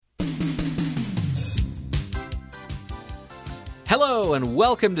Hello and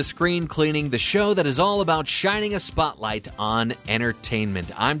welcome to Screen Cleaning, the show that is all about shining a spotlight on entertainment.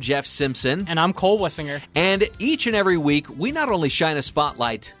 I'm Jeff Simpson. And I'm Cole Wissinger. And each and every week, we not only shine a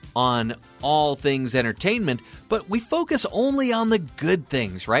spotlight on all things entertainment, but we focus only on the good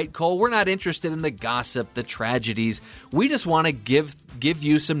things, right, Cole? We're not interested in the gossip, the tragedies. We just want to give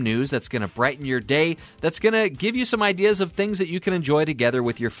you some news that's going to brighten your day, that's going to give you some ideas of things that you can enjoy together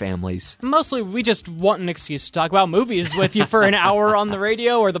with your families. Mostly, we just want an excuse to talk about movies with you for an hour on the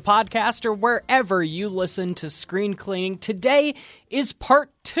radio or the podcast or wherever you listen to Screen Cleaning. Today is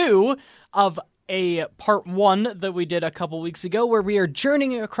part 2 of a part 1 that we did a couple weeks ago, where we are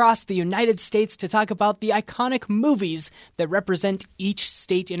journeying across the United States to talk about the iconic movies that represent each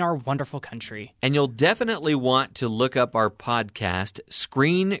state in our wonderful country. And you'll definitely want to look up our podcast,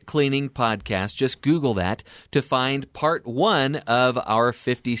 Screen Cleaning Podcast. Just Google that to find part 1 of our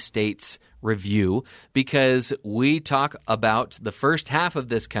 50 states review, because we talk about the first half of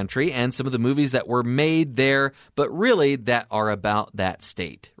this country and some of the movies that were made there, but really that are about that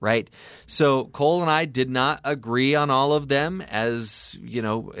state, right? So Cole and I did not agree on all of them, as you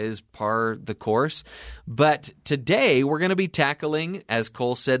know, is par the course. But today we're going to be tackling, as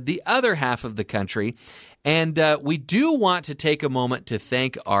Cole said, the other half of the country. And we do want to take a moment to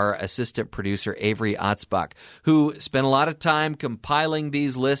thank our assistant producer, Avery Otzbach, who spent a lot of time compiling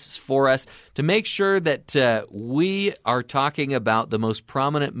these lists for us to make sure that we are talking about the most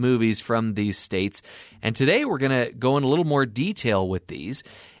prominent movies from these states. And today we're going to go in a little more detail with these.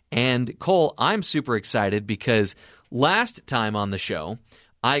 And Cole, I'm super excited because last time on the show,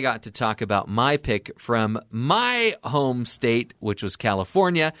 I got to talk about my pick from my home state, which was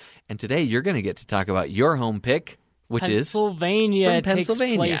California. And today you're going to get to talk about your home pick, which Pennsylvania. is from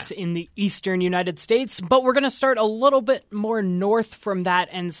Pennsylvania. Takes place in the eastern United States. But we're going to start a little bit more north from that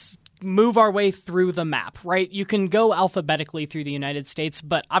and move our way through the map, right? You can go alphabetically through the United States,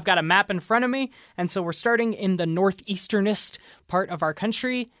 but I've got a map in front of me. And so we're starting in the northeasternest part of our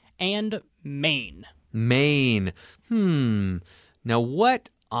country and Maine. Maine. Now,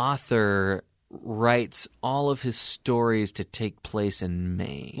 what author writes all of his stories to take place in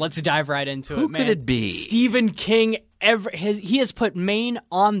Maine? Let's dive right into Who it, man. could it be? Stephen King. He has put Maine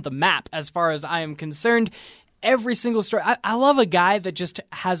on the map as far as I am concerned. Every single story. I love a guy that just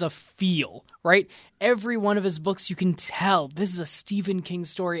has a feel, right? Every one of his books, you can tell this is a Stephen King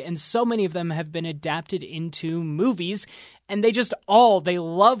story, and so many of them have been adapted into movies. And they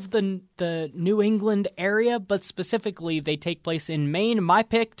love the New England area, but specifically they take place in Maine. My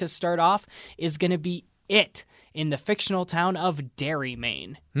pick to start off is going to be It, in the fictional town of Derry,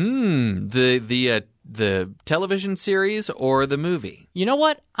 Maine. The television series or the movie? You know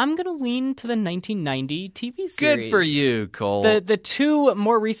what? I'm going to lean to the 1990 TV series. Good for you, Cole. The two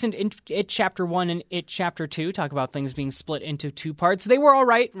more recent, It Chapter 1 and It Chapter 2, talk about things being split into 2 parts. They were all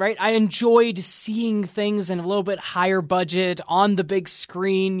right? I enjoyed seeing things in a little bit higher budget, on the big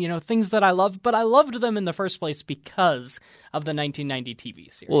screen, things that I loved, but I loved them in the first place because of the 1990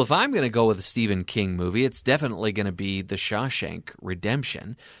 TV series. Well, if I'm going to go with a Stephen King movie, it's definitely going to be The Shawshank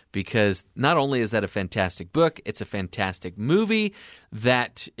Redemption, because not only is that a fantastic book, it's a fantastic movie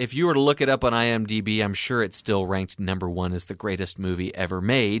that if you were to look it up on IMDb, I'm sure it's still ranked number 1 as the greatest movie ever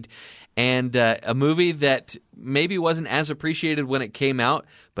made. And a movie that maybe wasn't as appreciated when it came out,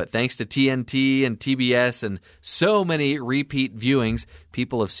 but thanks to TNT and TBS and so many repeat viewings,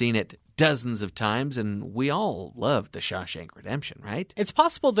 people have seen it dozens of times, and we all love The Shawshank Redemption, right? It's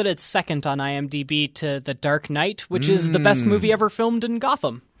possible that it's second on IMDb to The Dark Knight, which is the best movie ever filmed in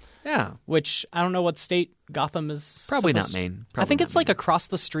Gotham. Yeah. Which, I don't know what state Gotham is. Probably not Maine. I think it's like across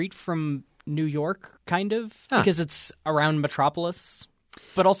the street from New York, kind of, because it's around Metropolis.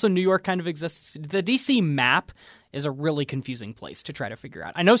 But also New York kind of exists. The DC map is a really confusing place to try to figure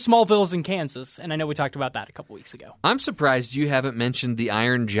out. I know Smallville's in Kansas, and I know we talked about that a couple weeks ago. I'm surprised you haven't mentioned The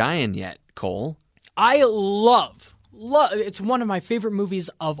Iron Giant yet, Cole. I love it's one of my favorite movies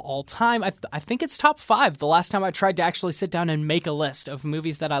of all time. I think it's top 5 the last time I tried to actually sit down and make a list of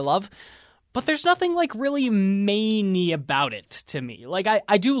movies that I love. But there's nothing like really Maine-y about it to me. Like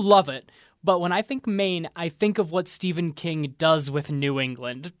I do love it, But when I think Maine, I think of what Stephen King does with New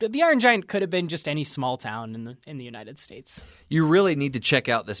England. The Iron Giant could have been just any small town in the United States. You really need to check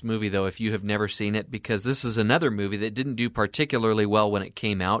out this movie, though, if you have never seen it, because this is another movie that didn't do particularly well when it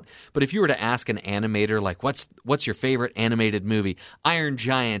came out. But if you were to ask an animator, like, what's your favorite animated movie? Iron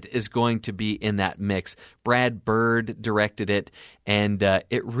Giant is going to be in that mix. Brad Bird directed it, and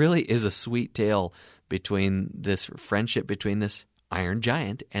it really is a sweet tale between this friendship between this Iron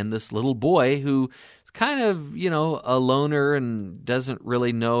Giant and this little boy who is kind of, a loner and doesn't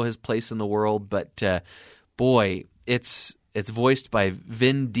really know his place in the world. But boy, it's It's voiced by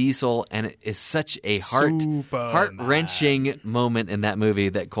Vin Diesel, and it is such a heart-wrenching moment in that movie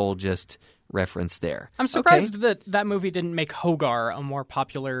that Cole just referenced there. I'm surprised that movie didn't make Hogar a more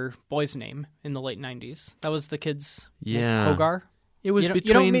popular boy's name in the late 90s. That was the kid's name, Hogar. It was you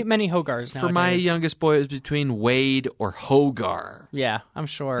don't meet many Hogars nowadays. For my youngest boy, it was between Wade or Hogar. Yeah, I'm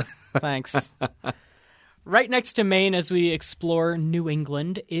sure. Thanks. Right next to Maine as we explore New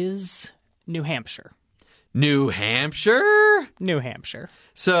England is New Hampshire. New Hampshire? New Hampshire.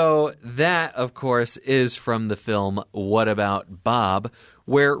 So that, of course, is from the film What About Bob,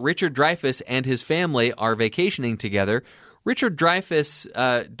 where Richard Dreyfuss and his family are vacationing together. Richard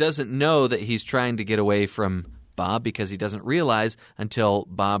Dreyfuss doesn't know that he's trying to get away from Bob because he doesn't realize until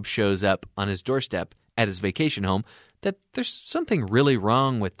Bob shows up on his doorstep at his vacation home that there's something really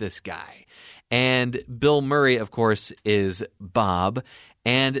wrong with this guy. And Bill Murray, of course, is Bob,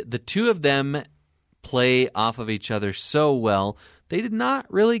 and the two of them play off of each other so well. They did not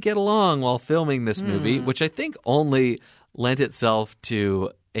really get along while filming this movie, which I think only lent itself to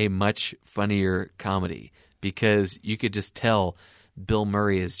a much funnier comedy because you could just tell Bill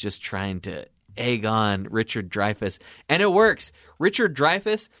Murray is just trying to egg on Richard Dreyfuss. And it works. Richard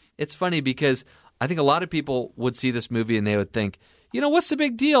Dreyfuss, it's funny because I think a lot of people would see this movie and they would think, you know, what's the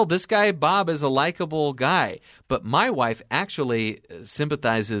big deal? This guy, Bob, is a likable guy. But my wife actually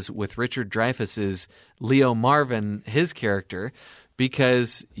sympathizes with Richard Dreyfuss's Leo Marvin, his character,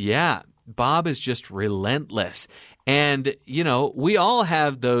 because, yeah, Bob is just relentless. And, you know, we all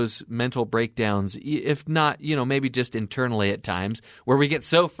have those mental breakdowns, if not, you know, maybe just internally at times, where we get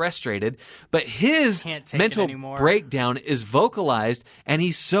so frustrated. But his mental breakdown is vocalized, and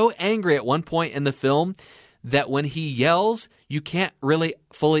he's so angry at one point in the film that when he yells, you can't really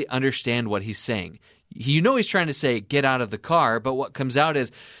fully understand what he's saying. You know he's trying to say, get out of the car, but what comes out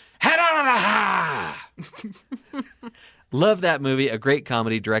is, head out of the ha! Love that movie, a great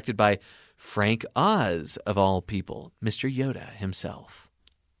comedy directed by Frank Oz, of all people, Mr. Yoda himself.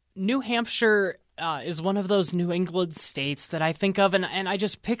 New Hampshire is one of those New England states that I think of, and I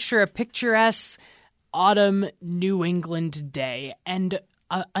just picture a picturesque autumn New England day, and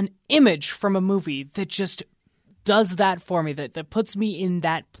an image from a movie that just does that for me, that puts me in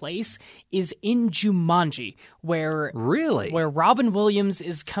that place, is in Jumanji, where Robin Williams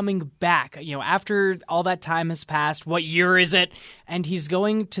is coming back, you know, after all that time has passed. What year is it? And he's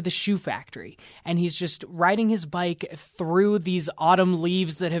going to the shoe factory, and he's just riding his bike through these autumn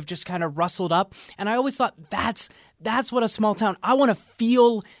leaves that have just kind of rustled up. And I always thought that's what a small town. I want to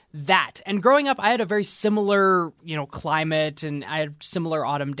feel that. And growing up, I had a very similar, you know, climate, and I had similar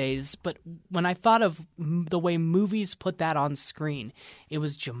autumn days. But when I thought of the way movies put that on screen, it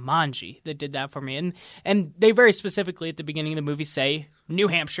was Jumanji that did that for me. And they very specifically at the beginning of the movie say New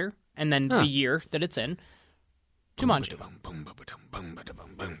Hampshire, and then the year that it's in. Jumanji.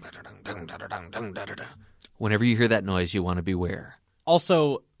 Whenever you hear that noise, you want to beware.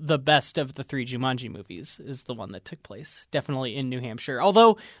 Also, the best of the three Jumanji movies is the one that took place definitely in New Hampshire.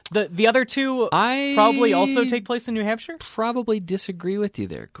 Although the other two probably also take place in New Hampshire. Probably disagree with you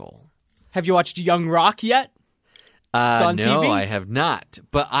there, Cole. Have you watched Young Rock yet? It's on no, TV? I have not.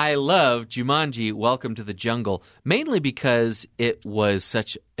 But I love Jumanji, Welcome to the Jungle, mainly because it was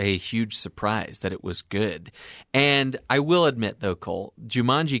such a huge surprise that it was good. And I will admit, though, Cole,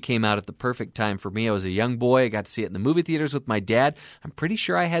 Jumanji came out at the perfect time for me. I was a young boy. I got to see it in the movie theaters with my dad. I'm pretty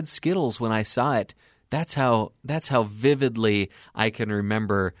sure I had Skittles when I saw it. That's how vividly I can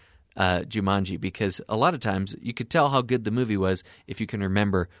remember Jumanji, because a lot of times you could tell how good the movie was if you can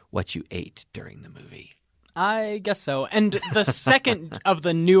remember what you ate during the movie. I guess so. And the second of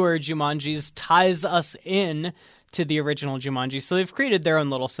the newer Jumanjis ties us in to the original Jumanji. So they've created their own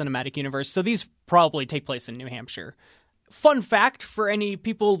little cinematic universe. So these probably take place in New Hampshire. Fun fact for any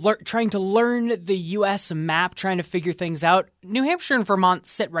people trying to learn the U.S. map, trying to figure things out, New Hampshire and Vermont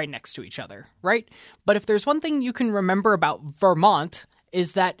sit right next to each other, right? But if there's one thing you can remember about Vermont,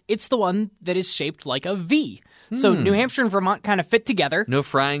 is that it's the one that is shaped like a V. So New Hampshire and Vermont kind of fit together. No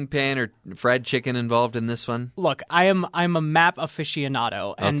frying pan or fried chicken involved in this one? Look, I'm a map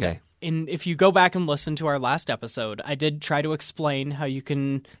aficionado. And okay. If you go back and listen to our last episode, I did try to explain how you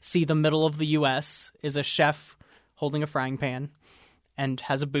can see the middle of the U.S. is a chef holding a frying pan and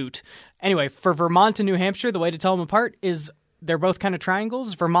has a boot. Anyway, for Vermont and New Hampshire, the way to tell them apart is they're both kind of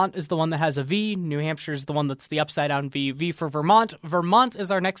triangles. Vermont is the one that has a V. New Hampshire is the one that's the upside-down V. V for Vermont. Vermont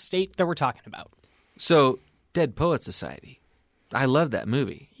is our next state that we're talking about. So, Dead Poet Society. I love that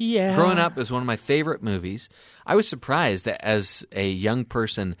movie. Yeah. Growing up, it was one of my favorite movies. I was surprised that as a young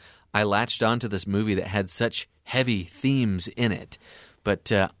person, I latched onto this movie that had such heavy themes in it.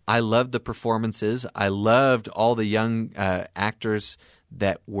 But I loved the performances. I loved all the young actors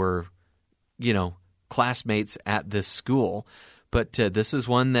that were, classmates at this school. But this is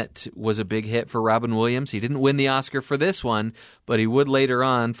one that was a big hit for Robin Williams. He didn't win the Oscar for this one, but he would later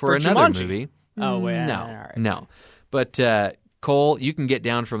on for another Jumanji. movie. Oh, wait. No. But Cole, you can get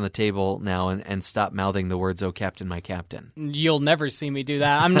down from the table now and stop mouthing the words, "Oh, Captain, my Captain." You'll never see me do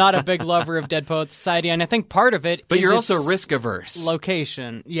that. I'm not a big lover of Dead Poets Society, and I think part of it But is you're its also risk-averse.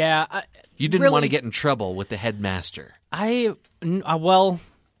 location. Yeah. You didn't really, want to get in trouble with the headmaster. Well,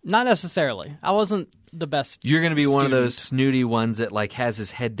 not necessarily. I wasn't the best You're going to be one of student. those snooty ones that has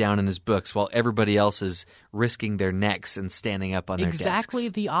his head down in his books while everybody else is risking their necks and standing up on their desks. Exactly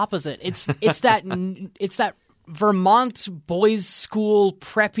the opposite. It's that Vermont boys' school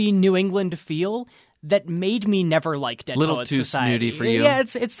preppy New England feel that made me never like Dead Little Poets too Society. snooty for you? Yeah,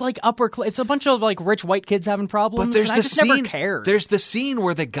 it's like it's a bunch of rich white kids having problems. But there's and the I just scene. never cared. There's the scene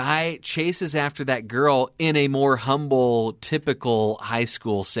where the guy chases after that girl in a more humble, typical high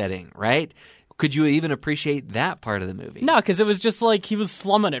school setting, right? Could you even appreciate that part of the movie? No, because it was just he was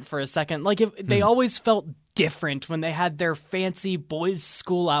slumming it for a second. They always felt different when they had their fancy boys'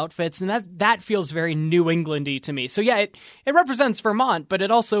 school outfits, and that feels very New England-y to me. So yeah, it represents Vermont, but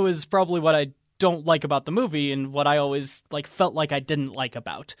it also is probably what I don't like about the movie and what I always felt like I didn't like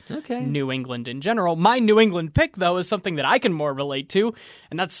about New England in general. My New England pick, though, is something that I can more relate to,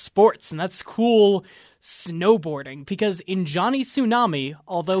 and that's sports, and that's cool snowboarding, because in Johnny Tsunami,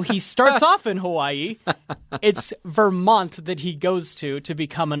 although he starts off in Hawaii, it's Vermont that he goes to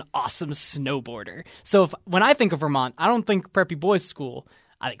become an awesome snowboarder. So when I think of Vermont, I don't think preppy boys school.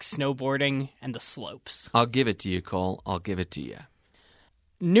 I think snowboarding and the slopes. I'll give it to you, Cole. I'll give it to you.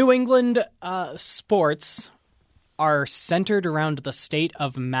 New England sports are centered around the state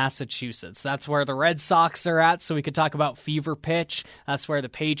of Massachusetts. That's where the Red Sox are at, so we could talk about Fever Pitch. That's where the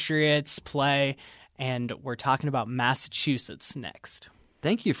Patriots play, and we're talking about Massachusetts next.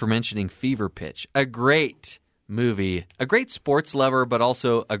 Thank you for mentioning Fever Pitch. A great movie, a great sports lover, but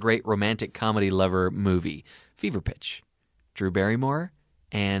also a great romantic comedy lover movie. Fever Pitch. Drew Barrymore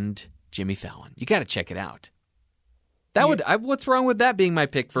and Jimmy Fallon. You got to check it out. What's wrong with that being my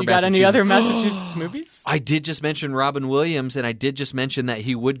pick for Massachusetts? You got any other Massachusetts movies? I did just mention Robin Williams, and I did just mention that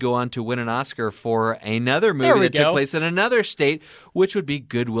he would go on to win an Oscar for another movie that took place in another state, which would be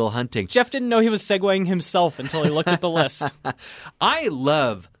Good Will Hunting. Jeff didn't know he was segueing himself until he looked at the list. I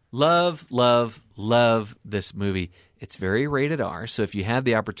love this movie. It's very rated R, so if you have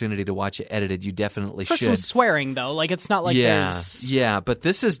the opportunity to watch it edited, you definitely should. Some swearing, though. It's not like there's... Yeah, but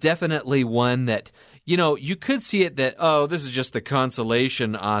this is definitely one that... you could see it that, this is just the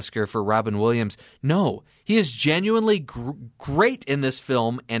consolation Oscar for Robin Williams. No, he is genuinely great in this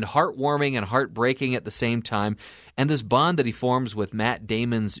film and heartwarming and heartbreaking at the same time. And this bond that he forms with Matt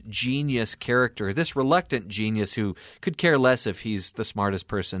Damon's genius character, this reluctant genius who could care less if he's the smartest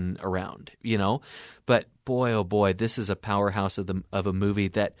person around, But boy, oh boy, this is a powerhouse of a movie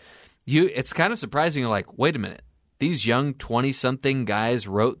that it's kind of surprising. You're like, wait a minute. These young 20-something guys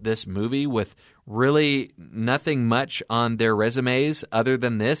wrote this movie with really nothing much on their resumes other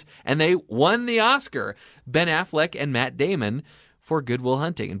than this, and they won the Oscar, Ben Affleck and Matt Damon, for Good Will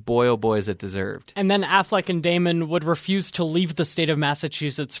Hunting. And boy, oh boy, is it deserved. And then Affleck and Damon would refuse to leave the state of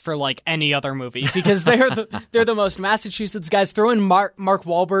Massachusetts for any other movie because they're the most Massachusetts guys. Throw in Mark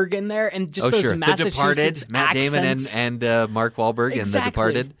Wahlberg in there and just those Massachusetts The Departed, Matt accents. Damon and Mark Wahlberg in The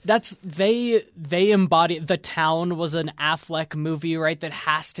Departed. That's they embody. The Town was an Affleck movie, right? That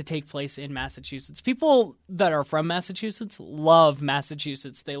has to take place in Massachusetts. People that are from Massachusetts love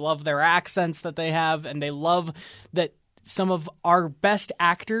Massachusetts. They love their accents that they have, and they love that. Some of our best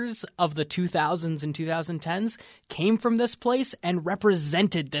actors of the 2000s and 2010s came from this place and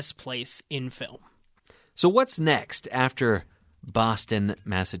represented this place in film. So what's next after Boston,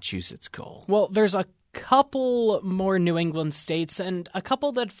 Massachusetts, Cole? Well, there's a couple more New England states and a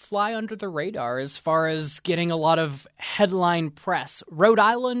couple that fly under the radar as far as getting a lot of headline press. Rhode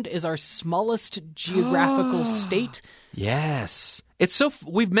Island is our smallest geographical state. Yes.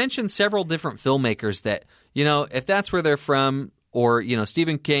 We've mentioned several different filmmakers that if that's where they're from, or,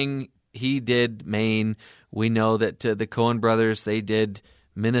 Stephen King, he did Maine. We know that the Coen brothers, they did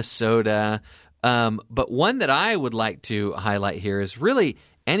Minnesota. But one that I would like to highlight here is really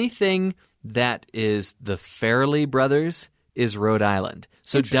anything that is the Farrelly brothers is Rhode Island.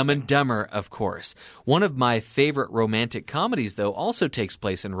 So Dumb and Dumber, of course. One of my favorite romantic comedies, though, also takes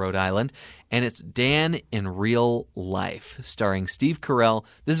place in Rhode Island, and it's Dan in Real Life, starring Steve Carell.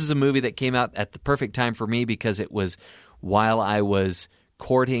 This is a movie that came out at the perfect time for me because it was while I was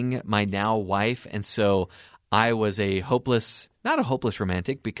courting my now wife, and so I was not a hopeless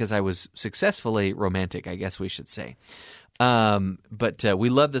romantic, because I was successfully romantic, I guess we should say. But we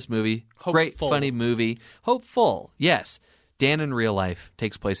love this movie. Hopeful. Great, funny movie. Hopeful, yes. Dan in real life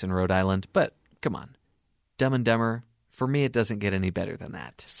takes place in Rhode Island, but come on. Dumb and Dumber, for me, it doesn't get any better than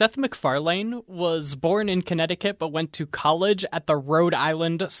that. Seth MacFarlane was born in Connecticut but went to college at the Rhode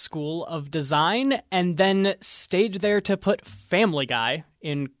Island School of Design and then stayed there to put Family Guy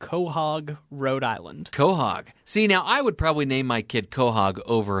in Quahog, Rhode Island. Quahog. See, now I would probably name my kid Quahog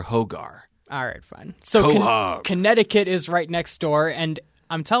over Hogar. All right, fine. So Quahog. Connecticut is right next door, and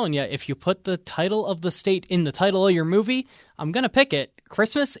I'm telling you, if you put the title of the state in the title of your movie, I'm going to pick it.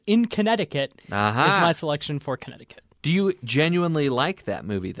 Christmas in Connecticut is my selection for Connecticut. Do you genuinely like that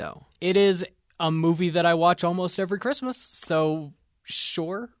movie, though? It is a movie that I watch almost every Christmas, so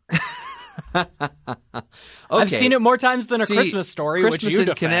sure. Okay. I've seen it more times than A Christmas Story, Christmas which you in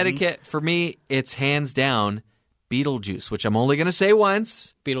defend. Connecticut, for me, it's hands down Beetlejuice, which I'm only going to say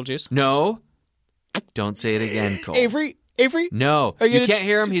once. Beetlejuice. No. Don't say it again, Cole. Avery? No. You can't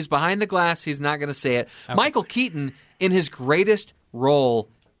hear him. He's behind the glass. He's not going to say it. Okay. Michael Keaton in his greatest role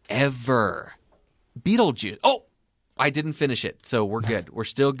ever. Beetlejuice. Oh, I didn't finish it, so we're good. We're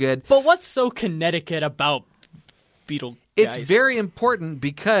still good. But what's so Connecticut about Beetlejuice? It's very important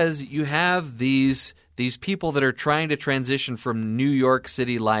because you have these people that are trying to transition from New York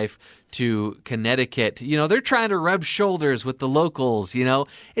City life to Connecticut. You know, they're trying to rub shoulders with the locals, you know.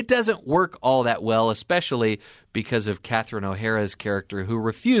 It doesn't work all that well, especially because of Catherine O'Hara's character, who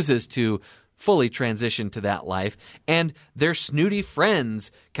refuses to fully transition to that life, and their snooty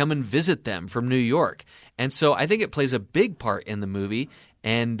friends come and visit them from New York. And so I think it plays a big part in the movie,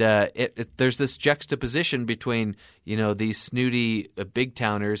 and there's this juxtaposition between, you know, these snooty big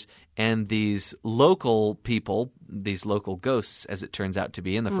towners and these local people, these local ghosts, as it turns out to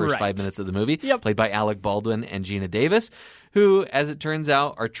be in the first 5 minutes of the movie, played by Alec Baldwin and Gina Davis, who, as it turns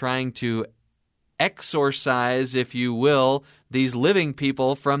out, are trying to exorcise, if you will, these living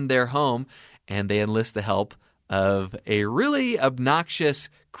people from their home, and they enlist the help of a really obnoxious,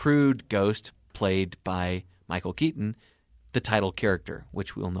 crude ghost played by Michael Keaton, the title character,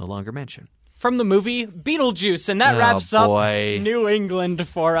 which we'll no longer mention. From the movie Beetlejuice, and that wraps up New England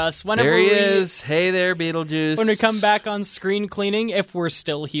for us. There he is. Hey there, Beetlejuice. When we come back on Screen Cleaning, if we're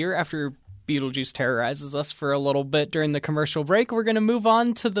still here after Beetlejuice terrorizes us for a little bit during the commercial break, we're going to move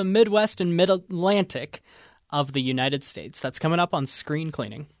on to the Midwest and Mid-Atlantic of the United States. That's coming up on Screen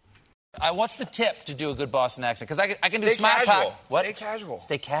Cleaning. What's the tip to do a good Boston accent? Because I can do Stay smart casual. talk. What? Stay casual.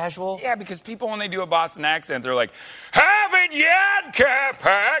 Stay casual? Yeah, because people, when they do a Boston accent, they're like, haven't yet,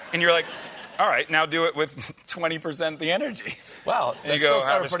 Capac. And you're like, all right, now do it with 20% the energy. Well, and you go,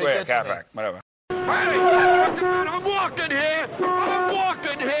 have a square, Capac, whatever. Hey, I'm walking here. I'm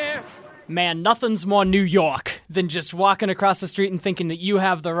walking here. Man, nothing's more New York than just walking across the street and thinking that you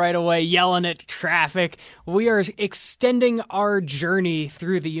have the right of way, yelling at traffic. We are extending our journey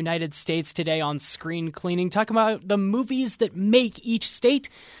through the United States today on Screen Cleaning, talking about the movies that make each state.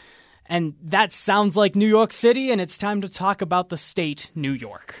 And that sounds like New York City, and it's time to talk about the state, New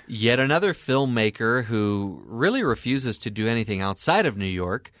York. Yet another filmmaker who really refuses to do anything outside of New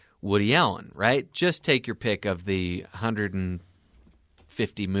York, Woody Allen, right? Just take your pick of the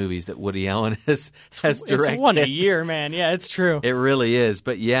 150 movies that Woody Allen has directed. It's one a year, man. Yeah, it's true. It really is.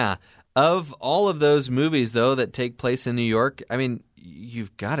 But yeah, of all of those movies, though, that take place in New York, I mean,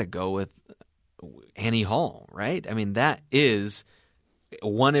 you've got to go with Annie Hall, right? I mean, that is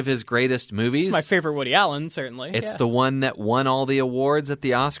one of his greatest movies. It's my favorite Woody Allen, certainly. It's the one that won all the awards at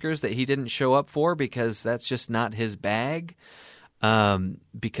the Oscars that he didn't show up for because that's just not his bag.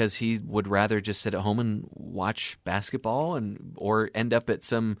 Because he would rather just sit at home and watch basketball or end up at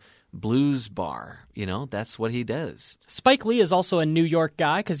some blues bar. You know, that's what he does. Spike Lee is also a New York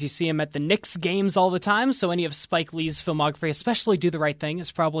guy because you see him at the Knicks games all the time. So any of Spike Lee's filmography, especially Do the Right Thing,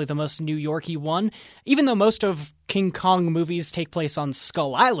 is probably the most New York-y one. Even though most of King Kong movies take place on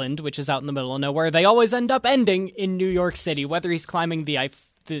Skull Island, which is out in the middle of nowhere, they always end up ending in New York City, whether he's climbing the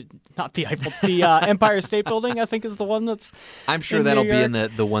Empire State Building, I think, is the one that's. I'm sure that'll be in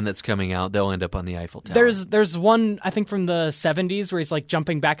the one that's coming out. They'll end up on the Eiffel Tower. There's one, I think, from the 70s where he's like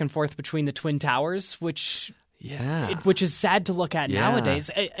jumping back and forth between the Twin Towers, which is sad to look at nowadays.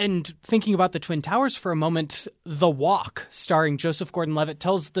 And thinking about the Twin Towers for a moment, The Walk, starring Joseph Gordon-Levitt,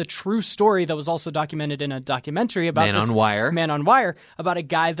 tells the true story that was also documented in a documentary about Man on Wire, about a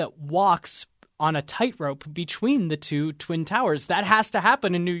guy that walks on a tightrope between the two Twin Towers. That has to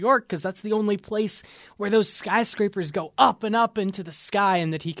happen in New York because that's the only place where those skyscrapers go up and up into the sky,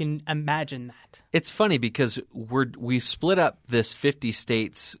 and that he can imagine that. It's funny because we've split up this 50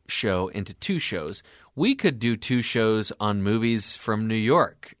 states show into two shows. we could do 2 shows on movies from New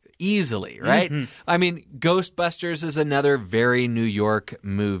York easily, right? I mean, Ghostbusters is another very New York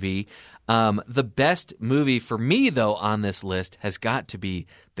movie. The best movie for me, though, on this list has got to be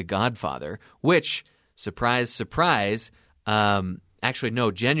The Godfather, which, surprise, surprise, actually, no,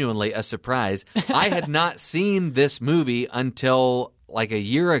 genuinely a surprise. I had not seen this movie until like a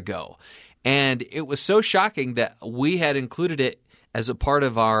year ago. And it was so shocking that we had included it as a part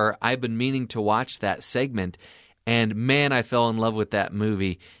of our I've been meaning to watch that segment. And man, I fell in love with that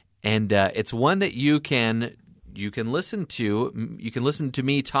movie. And it's one that you can listen to. You can listen to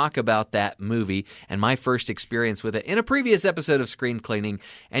me talk about that movie and my first experience with it in a previous episode of Screen Cleaning.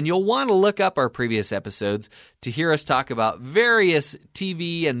 And you'll want to look up our previous episodes to hear us talk about various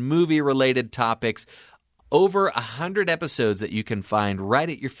TV and movie-related topics. Over 100 episodes that you can find right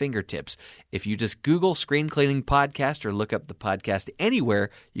at your fingertips if you just Google Screen Cleaning Podcast or look up the podcast anywhere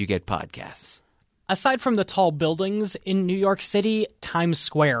you get podcasts. Aside from the tall buildings in New York City, Times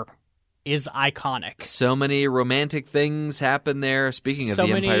Square is iconic. So many romantic things happen there. Speaking of So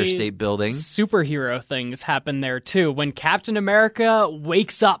the many Empire State Building. Superhero things happen there too. When Captain America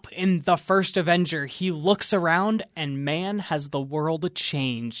wakes up in the first Avenger, he looks around and man, has the world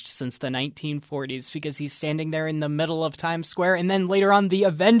changed since the 1940s because he's standing there in the middle of Times Square. And then later on, the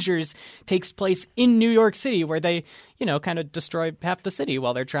Avengers takes place in New York City where they, kind of destroy half the city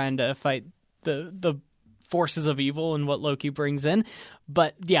while they're trying to fight the forces of evil and what Loki brings in.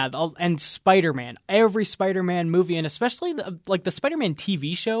 But yeah, and Spider-Man, every Spider-Man movie, and especially the Spider-Man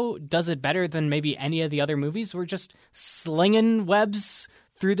TV show does it better than maybe any of the other movies. We're just slinging webs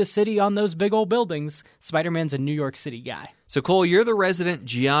through the city on those big old buildings. Spider-Man's a New York City guy. So Cole, you're the resident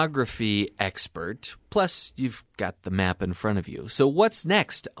geography expert, plus you've got the map in front of you. So what's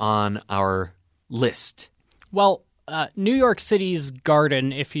next on our list? Well, New York City's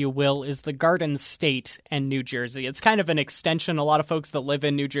garden, if you will, is the Garden State and New Jersey. It's kind of an extension. A lot of folks that live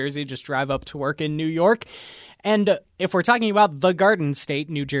in New Jersey just drive up to work in New York. And if we're talking about the Garden State,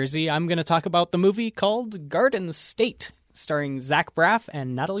 New Jersey, I'm going to talk about the movie called Garden State, starring Zach Braff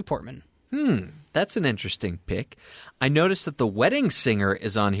and Natalie Portman. That's an interesting pick. I noticed that The Wedding Singer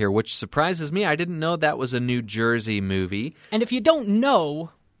is on here, which surprises me. I didn't know that was a New Jersey movie. And if you don't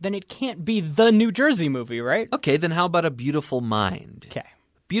know, then it can't be the New Jersey movie, right? Okay, then how about A Beautiful Mind? Okay.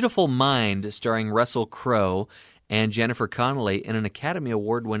 Beautiful Mind, starring Russell Crowe and Jennifer Connelly in an Academy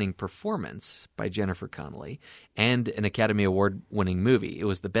Award-winning performance by Jennifer Connelly and an Academy Award-winning movie. It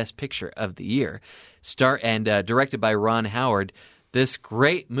was the best picture of the year. Directed by Ron Howard, this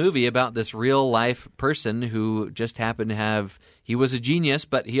great movie about this real-life person who just happened to have – he was a genius,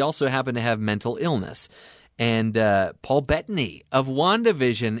 but he also happened to have mental illness. And Paul Bettany of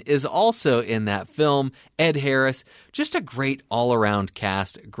WandaVision is also in that film. Ed Harris, just a great all-around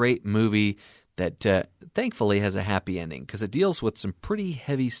cast, great movie that thankfully has a happy ending because it deals with some pretty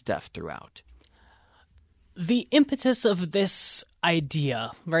heavy stuff throughout. The impetus of this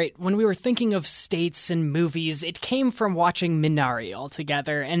idea, right, when we were thinking of states and movies, it came from watching Minari all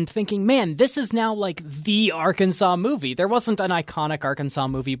together and thinking, man, this is now like the Arkansas movie. There wasn't an iconic Arkansas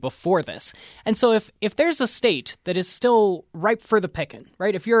movie before this. And so if there's a state that is still ripe for the picking,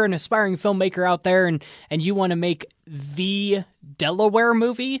 right, if you're an aspiring filmmaker out there and you want to make the Delaware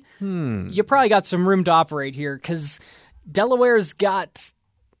movie, you probably got some room to operate here because Delaware's got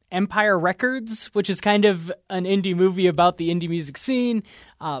Empire Records, which is kind of an indie movie about the indie music scene,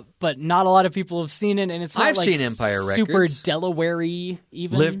 but not a lot of people have seen it, and it's not I've like seen Empire super Records. Delaware-y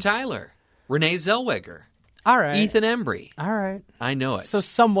even. Liv Tyler, Renee Zellweger, All right. Ethan Embry. All right. I know it. So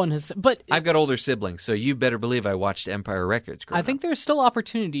someone has... But I've got older siblings, so you better believe I watched Empire Records growing I think there's still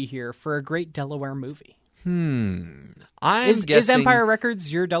opportunity here for a great Delaware movie. I'm Is guessing... Empire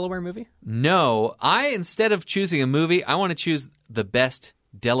Records your Delaware movie? No. Instead of choosing a movie, I want to choose the best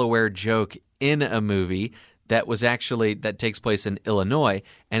Delaware joke in a movie that takes place in Illinois,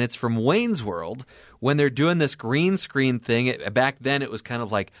 and it's from Wayne's World when they're doing this green screen thing. Back then, it was kind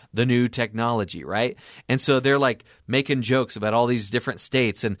of like the new technology, right? And so they're like making jokes about all these different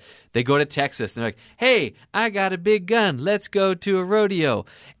states, and they go to Texas, and they're like, hey, I got a big gun. Let's go to a rodeo.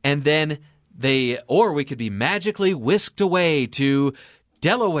 And then or we could be magically whisked away to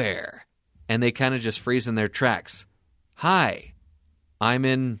Delaware. And they kind of just freeze in their tracks. Hi, I'm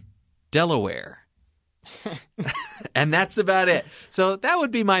in Delaware. And that's about it. So that would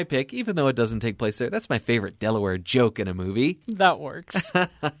be my pick, even though it doesn't take place there. That's my favorite Delaware joke in a movie. That works.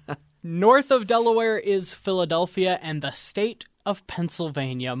 North of Delaware is Philadelphia and the state of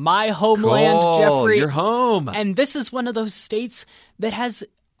Pennsylvania. My homeland, Cool. Jeffrey. You're home. And this is one of those states that has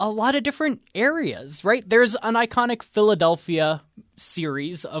a lot of different areas, right? There's an iconic Philadelphia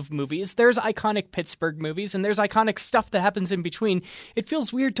series of movies. There's iconic Pittsburgh movies, and there's iconic stuff that happens in between. It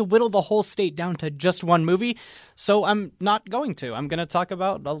feels weird to whittle the whole state down to just one movie, so I'm not going to. I'm going to talk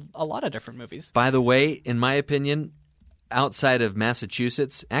about a lot of different movies. By the way, in my opinion, outside of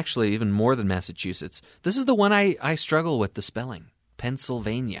Massachusetts, actually even more than Massachusetts, this is the one I struggle with the spelling.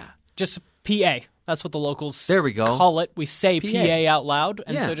 Pennsylvania. Just PA. That's what the locals there we go. Call it. We say PA out loud,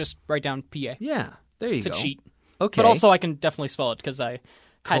 and Yeah. so just write down PA. Yeah, there you go. It's a cheat. Okay. But also I can definitely spell it because I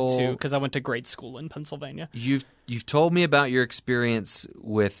had Cool. to, because I went to grade school in Pennsylvania. You've told me about your experience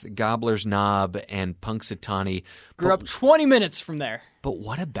with Gobbler's Knob and Punxsutawney. Grew up 20 minutes from there. But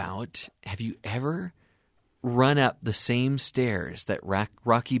what about, have you ever run up the same stairs that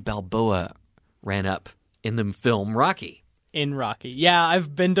Rocky Balboa ran up in the film Rocky? In Rocky. Yeah,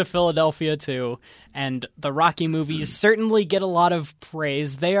 I've been to Philadelphia too, and the Rocky movies certainly get a lot of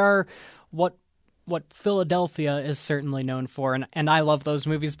praise. They are what Philadelphia is certainly known for, and I love those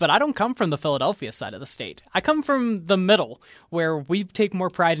movies, but I don't come from the Philadelphia side of the state. I come from the middle, where we take more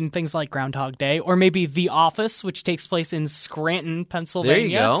pride in things like Groundhog Day, or maybe The Office, which takes place in Scranton, Pennsylvania. There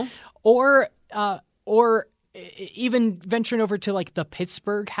you go. Or even venturing over to like the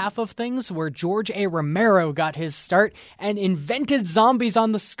Pittsburgh half of things, where George A. Romero got his start and invented zombies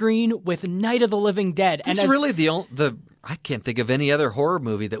on the screen with Night of the Living Dead. This is really the I can't think of any other horror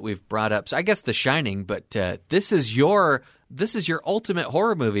movie that we've brought up. So I guess The Shining, but this is your ultimate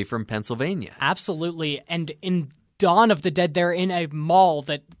horror movie from Pennsylvania. Absolutely. And in Dawn of the Dead, they're in a mall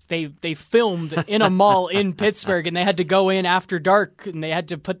that they filmed in a mall in Pittsburgh, and they had to go in after dark, and they had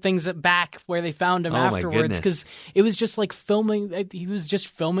to put things back where they found them afterwards, because it was just like filming. He was just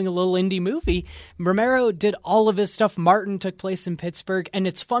filming a little indie movie. Romero did all of his stuff. Martin took place in Pittsburgh, and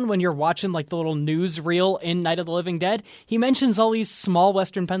it's fun when you're watching like the little newsreel in Night of the Living Dead. He mentions all these small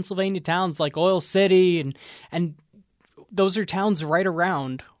Western Pennsylvania towns like Oil City, and those are towns right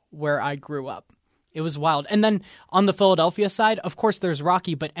around where I grew up. It was wild. And then on the Philadelphia side, of course, there's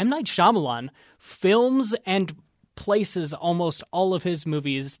Rocky, but M. Night Shyamalan films and places almost all of his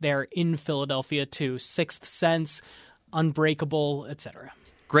movies there in Philadelphia too. Sixth Sense, Unbreakable, etc.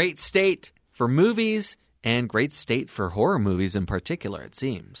 Great state for movies and great state for horror movies in particular, it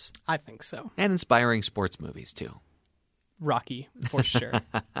seems. I think so. And inspiring sports movies too. Rocky, for sure.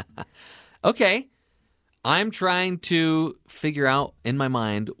 Okay. I'm trying to figure out in my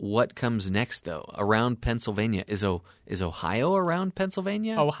mind what comes next, though, around Pennsylvania. Is Ohio around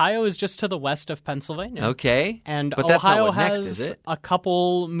Pennsylvania? Ohio is just to the west of Pennsylvania. Okay. And but that's Ohio not what has next, is it? a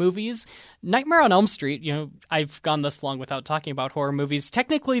couple movies. Nightmare on Elm Street, I've gone this long without talking about horror movies.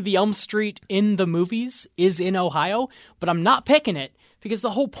 Technically, the Elm Street in the movies is in Ohio, but I'm not picking it, because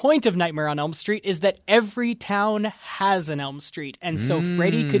the whole point of Nightmare on Elm Street is that every town has an Elm Street, and so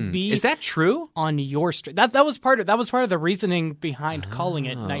Freddy could be. Is that true? On your street? That was part of the reasoning behind calling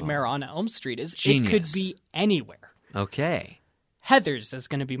it Nightmare on Elm Street. Is Genius. It could be anywhere. Okay. Heather's is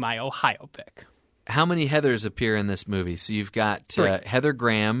going to be my Ohio pick. How many Heathers appear in this movie? So you've got Heather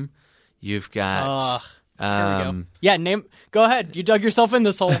Graham. You've got. There we go. Yeah, go ahead. You dug yourself in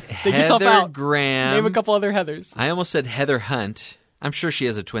this hole. Dig yourself Heather out. Graham. Name a couple other Heathers. I almost said Heather Hunt. I'm sure she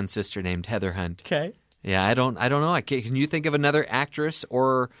has a twin sister named Heather Hunt. Okay. Yeah, I don't know. Can you think of another actress,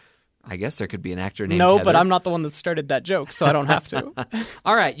 or I guess there could be an actor named No, Heather? but I'm not the one that started that joke, so I don't have to.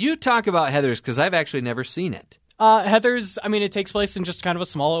 All right, you talk about Heathers, because I've actually never seen it. Heather's, it takes place in just kind of a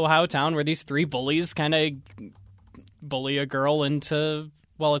small Ohio town where these three bullies kind of bully a girl into,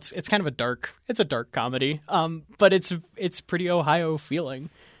 well, it's kind of a dark comedy, but it's pretty Ohio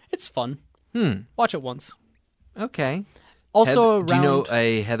feeling. It's fun. Watch it once. Okay. Also, do you know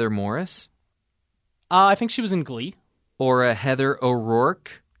a Heather Morris? I think she was in Glee. Or a Heather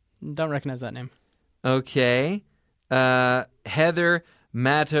O'Rourke? Don't recognize that name. Okay. Heather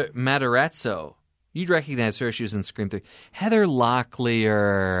Matarazzo. You'd recognize her. She was in Scream 3. Heather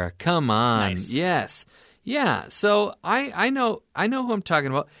Locklear. Come on. Nice. Yes. Yeah. So I know who I'm talking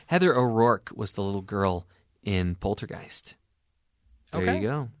about. Heather O'Rourke was the little girl in Poltergeist.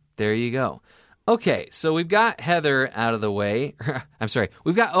 There you go. Okay, so we've got Heather out of the way. I'm sorry,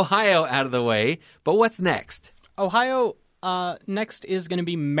 we've got Ohio out of the way, but what's next? Ohio, next is going to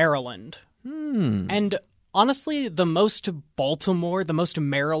be Maryland. And honestly, the most Baltimore, the most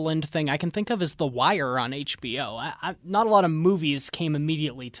Maryland thing I can think of is The Wire on HBO. Not a lot of movies came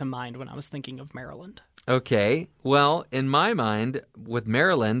immediately to mind when I was thinking of Maryland. Okay, well, in my mind, with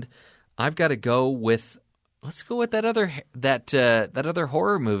Maryland, I've got to go with, let's go with that other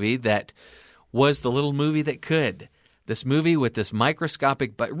horror movie that was The Little Movie That Could. This movie with this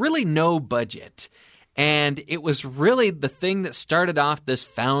microscopic, but really no budget. And it was really the thing that started off this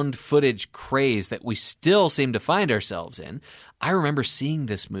found footage craze that we still seem to find ourselves in. I remember seeing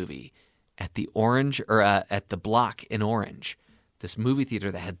this movie at the at the Block in Orange, this movie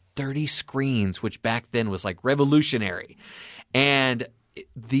theater that had 30 screens, which back then was like revolutionary. And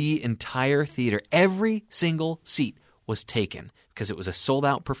the entire theater, every single seat was taken because it was a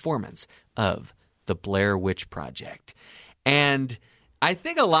sold-out performance of The Blair Witch Project. And I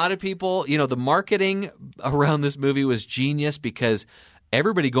think a lot of people, the marketing around this movie was genius because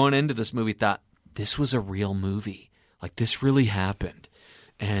everybody going into this movie thought this was a real movie. Like, this really happened.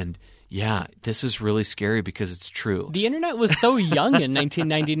 And yeah, this is really scary because it's true. The internet was so young in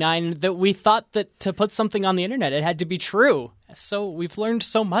 1999 that we thought that to put something on the internet, it had to be true. So we've learned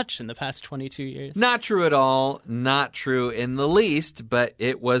so much in the past 22 years. Not true at all. Not true in the least, but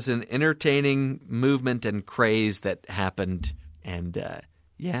it was an entertaining movement and craze that happened. And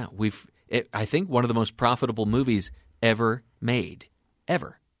I think one of the most profitable movies ever made.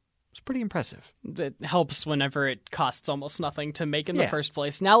 Ever. It's pretty impressive. It helps whenever it costs almost nothing to make in the first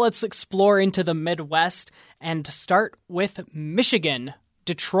place. Now let's explore into the Midwest and start with Michigan.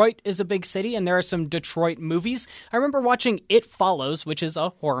 Detroit is a big city, and there are some Detroit movies. I remember watching It Follows, which is a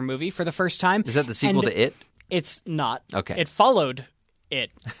horror movie, for the first time. Is that the sequel to It? It's not. Okay. It followed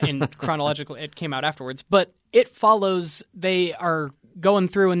It in chronological. It came out afterwards. But It Follows, they are going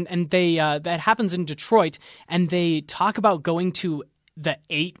through, and they that happens in Detroit, and they talk about going to the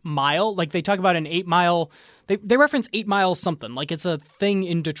 8 Mile. Like, they talk about an 8 Mile. They reference 8 Mile something. Like, it's a thing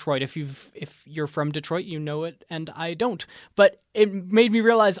in Detroit. If you're from Detroit, you know it, and I don't. But it made me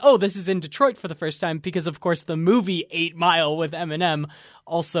realize, this is in Detroit for the first time because, of course, the movie 8 Mile with Eminem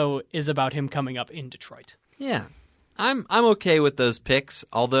also is about him coming up in Detroit. Yeah. I'm okay with those picks,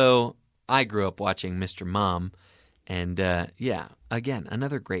 although I grew up watching Mr. Mom. And, again,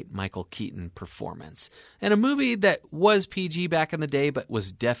 another great Michael Keaton performance. And a movie that was PG back in the day, but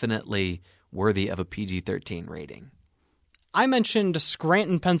was definitely worthy of a PG-13 rating. I mentioned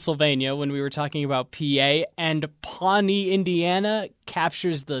Scranton, Pennsylvania when we were talking about PA, and Pawnee, Indiana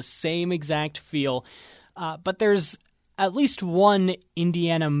captures the same exact feel. But there's at least one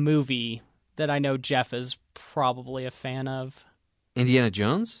Indiana movie that I know Jeff is probably a fan of. Indiana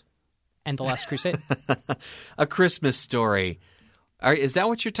Jones? And The Last Crusade. A Christmas Story. Is that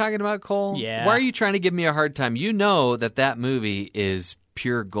what you're talking about, Cole? Yeah. Why are you trying to give me a hard time? You know that movie is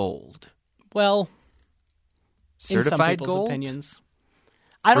pure gold. Well, certified in some people's gold? Opinions.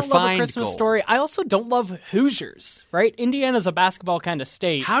 I don't love A Christmas Story. I also don't love Hoosiers, right? Indiana's a basketball kind of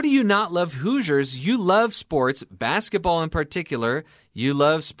state. How do you not love Hoosiers? You love sports, basketball in particular. You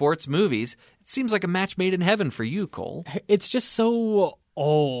love sports movies. It seems like a match made in heaven for you, Cole. It's just so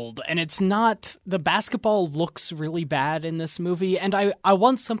old, and it's not. The basketball looks really bad in this movie, and I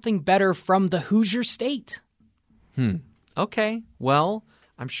want something better from the Hoosier state. Okay, well,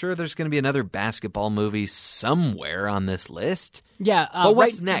 I'm sure there's going to be another basketball movie somewhere on this list. Yeah, but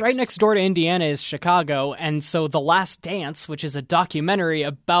what's next? Right next door to Indiana is Chicago, and so The Last Dance, which is a documentary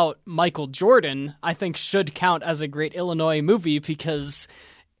about Michael Jordan, I think should count as a great Illinois movie because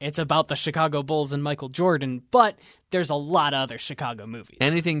it's about the Chicago Bulls and Michael Jordan, but there's a lot of other Chicago movies.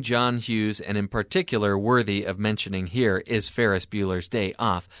 Anything John Hughes, and in particular worthy of mentioning here, is Ferris Bueller's Day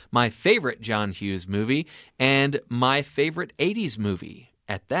Off, my favorite John Hughes movie, and my favorite 80s movie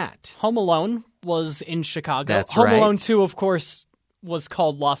at that. Home Alone was in Chicago. That's Home right. Alone 2, of course, was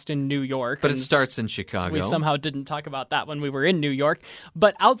called Lost in New York. But it starts in Chicago. We somehow didn't talk about that when we were in New York.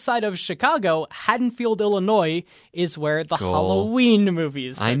 But outside of Chicago, Haddonfield, Illinois is where the Halloween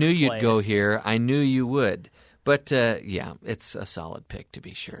movies I knew place. you'd go here. I knew you would. But, yeah, it's a solid pick, to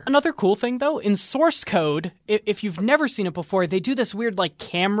be sure. Another cool thing, though, in Source Code, if you've never seen it before, they do this weird,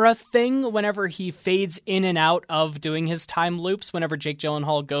 camera thing whenever he fades in and out of doing his time loops, whenever Jake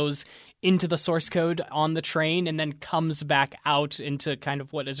Gyllenhaal goes into the source code on the train and then comes back out into kind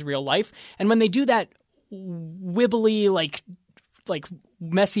of what is real life. And when they do that wibbly, like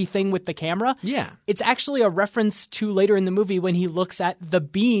messy thing with the camera, yeah, it's actually a reference to later in the movie when he looks at the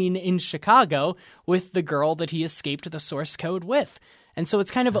Bean in Chicago with the girl that he escaped the source code with. And so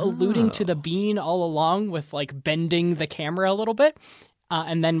it's kind of alluding to the Bean all along with bending the camera a little bit.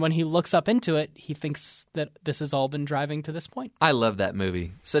 And then when he looks up into it, he thinks that this has all been driving to this point. I love that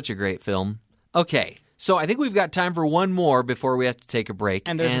movie. Such a great film. Okay, so I think we've got time for one more before we have to take a break.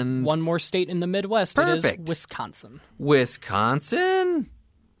 And there's one more state in the Midwest. Perfect. It is Wisconsin. Wisconsin?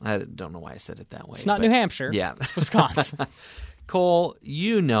 I don't know why I said it that way. It's not New Hampshire. Yeah. It's Wisconsin. Cole,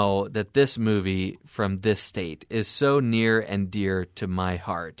 you know that this movie from this state is so near and dear to my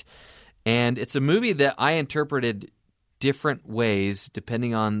heart. And it's a movie that I interpreted different ways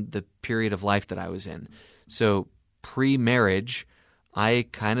depending on the period of life that I was in. So pre-marriage, I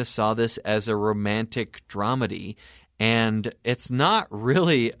kind of saw this as a romantic dramedy, And it's not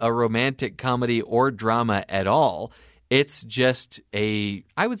really a romantic comedy or drama at all. It's just I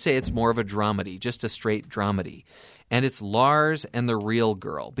would say it's more of a dramedy, just a straight dramedy. And it's Lars and the Real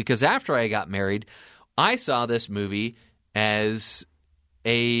Girl. Because after I got married, I saw this movie as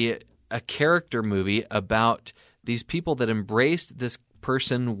a character movie about these people that embraced this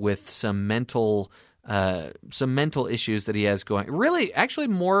person with some mental issues that he has going. Really, actually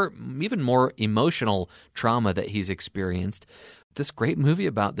even more emotional trauma that he's experienced. This great movie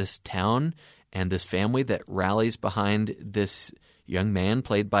about this town and this family that rallies behind this young man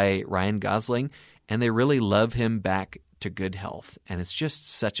played by Ryan Gosling, and they really love him back to good health. And it's just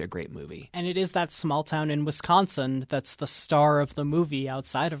such a great movie. And it is that small town in Wisconsin that's the star of the movie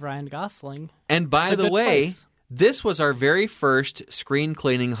outside of Ryan Gosling. And by the way, place. This was our very first Screen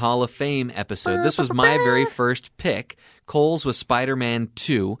Cleaning Hall of Fame episode. This was my very first pick. Cole's was Spider-Man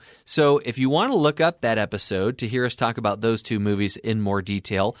 2. So if you want to look up that episode to hear us talk about those two movies in more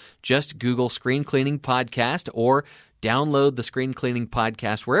detail, just Google Screen Cleaning Podcast or download the Screen Cleaning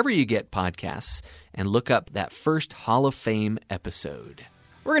Podcast wherever you get podcasts and look up that first Hall of Fame episode.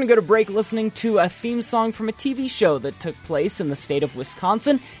 We're going to go to break listening to a theme song from a TV show that took place in the state of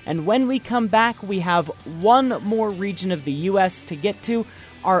Wisconsin. And when we come back, we have one more region of the U.S. to get to.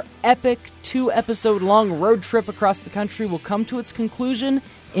 Our epic 2-episode-long road trip across the country will come to its conclusion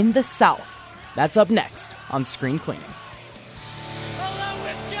in the South. That's up next on Screen Cleaning. Hello,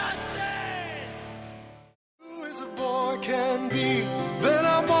 Wisconsin! Who is a boy can be, then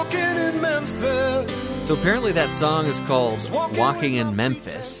I'm walking in Memphis. So apparently that song is called Walking in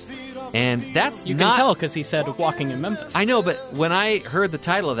Memphis, and that's You not... can tell because he said Walking in Memphis. I know, but when I heard the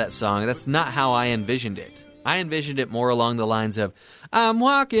title of that song, that's not how I envisioned it. I envisioned it more along the lines of, I'm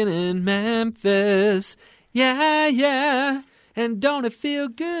walking in Memphis, yeah, yeah, and don't it feel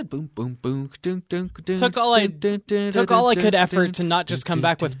good? Boom, boom, boom. Took all I could effort to not just come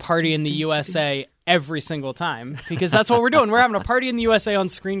back with Party in the USA every single time, because that's what we're doing. We're having a Party in the USA on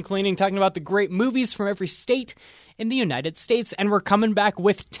Screen Cleaning, talking about the great movies from every state in the United States, and we're coming back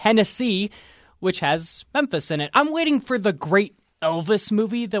with Tennessee, which has Memphis in it. I'm waiting for the great Elvis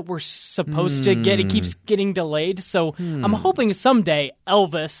movie that we're supposed to get. It keeps getting delayed, so I'm hoping someday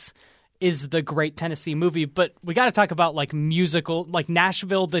Elvis is the great Tennessee movie. But we got to talk about like musical, like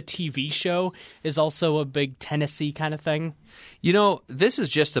Nashville, the TV show is also a big Tennessee kind of thing. You know, this is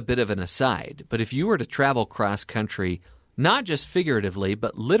just a bit of an aside, but if you were to travel cross-country, not just figuratively,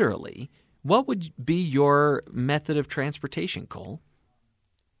 but literally, what would be your method of transportation, Cole?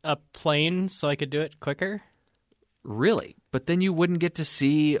 A plane, so I could do it quicker. Really? But then you wouldn't get to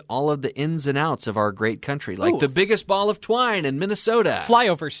see all of the ins and outs of our great country, like the biggest ball of twine in Minnesota.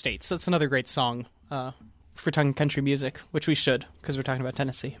 Flyover States. That's another great song for talking country music, which we should, because we're talking about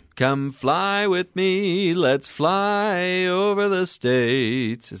Tennessee. Come fly with me, let's fly over the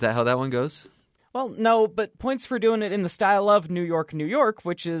states. Is that how that one goes? Well, no, but points for doing it in the style of New York, New York,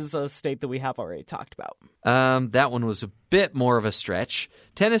 which is a state that we have already talked about. That one was a bit more of a stretch.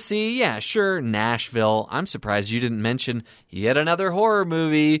 Tennessee, yeah, sure. Nashville. I'm surprised you didn't mention yet another horror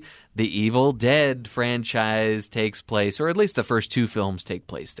movie. The Evil Dead franchise takes place, or at least the first two films take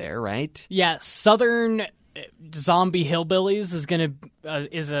place there, right? Yeah, Southern zombie hillbillies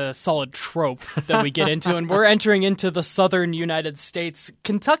is a solid trope that we get into, and we're entering into the southern United States.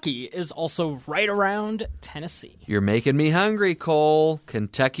 Kentucky is also right around Tennessee. You're making me hungry, Cole.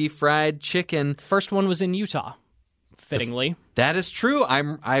 Kentucky Fried Chicken. First one was in Utah, fittingly. That is true.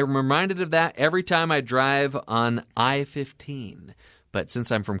 I'm reminded of that every time I drive on I-15. But since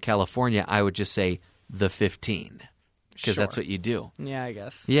I'm from California, I would just say the 15. Because that's what you do. Yeah, I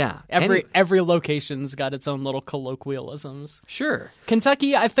guess. Yeah. Every location's got its own little colloquialisms. Sure.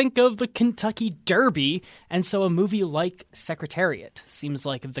 Kentucky, I think of the Kentucky Derby, and so a movie like Secretariat seems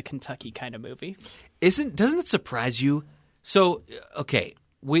like the Kentucky kind of movie. Doesn't it surprise you? So, okay,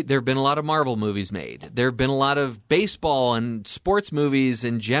 there have been a lot of Marvel movies made. There have been a lot of baseball and sports movies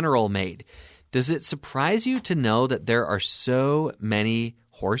in general made. Does it surprise you to know that there are so many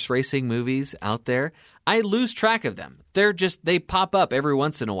horse racing movies out there? I lose track of them. They pop up every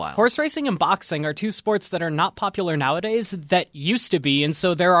once in a while. Horse racing and boxing are two sports that are not popular nowadays that used to be, and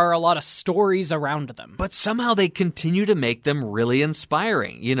so there are a lot of stories around them. But somehow they continue to make them really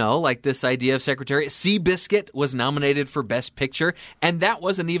inspiring. You know, like this idea of Secretariat. Seabiscuit was nominated for Best Picture, and that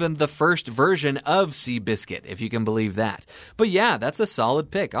wasn't even the first version of Seabiscuit, if you can believe that. But yeah, that's a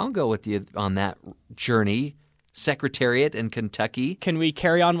solid pick. I'll go with you on that journey. Secretariat in Kentucky. Can we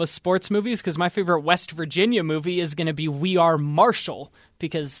carry on with sports movies? Because my favorite West Virginia movie is going to be We Are Marshall,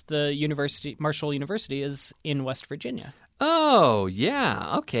 because the Marshall University is in West Virginia. Oh,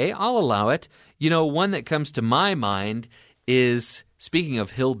 yeah. Okay, I'll allow it. You know, one that comes to my mind is, speaking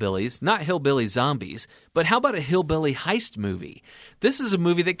of hillbillies, not hillbilly zombies, but how about a hillbilly heist movie? This is a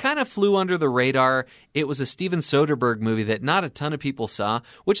movie that kind of flew under the radar. It was a Steven Soderbergh movie that not a ton of people saw,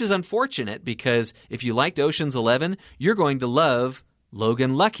 which is unfortunate because if you liked Ocean's 11, you're going to love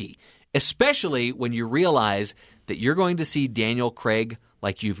Logan Lucky, especially when you realize that you're going to see Daniel Craig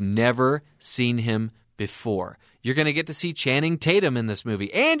like you've never seen him before. You're going to get to see Channing Tatum in this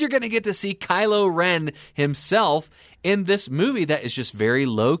movie, and you're going to get to see Kylo Ren himself in this movie that is just very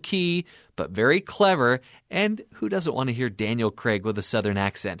low-key but very clever, and who doesn't want to hear Daniel Craig with a Southern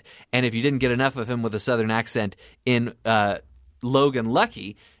accent? And if you didn't get enough of him with a Southern accent in Logan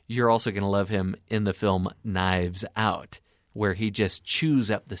Lucky, you're also going to love him in the film Knives Out, where he just chews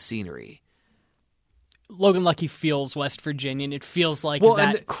up the scenery. Logan Lucky feels West Virginian. It feels like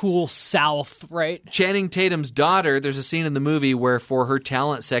cool South, right? Channing Tatum's daughter, there's a scene in the movie where for her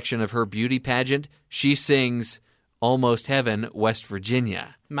talent section of her beauty pageant, she sings Almost Heaven, West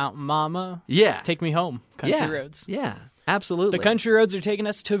Virginia. Mountain Mama. Yeah. Take me home. Country roads. Yeah, absolutely. The country roads are taking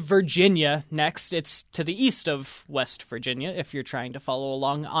us to Virginia next. It's to the east of West Virginia, if you're trying to follow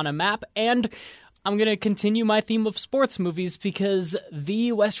along on a map. And I'm going to continue my theme of sports movies because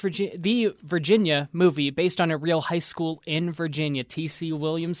the Virginia movie based on a real high school in Virginia, T.C.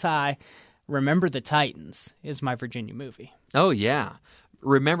 Williams High, Remember the Titans, is my Virginia movie. Oh, yeah.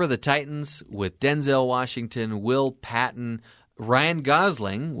 Remember the Titans with Denzel Washington, Will Patton, Ryan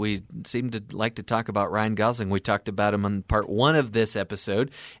Gosling. We seem to like to talk about Ryan Gosling. We talked about him on part 1 of this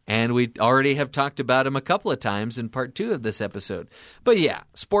episode, and we already have talked about him a couple of times in part 2 of this episode. But yeah,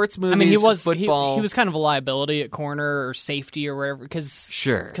 sports movies, I mean, football. He was kind of a liability at corner or safety or wherever, because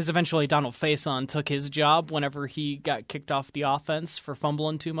eventually Donald Faison took his job whenever he got kicked off the offense for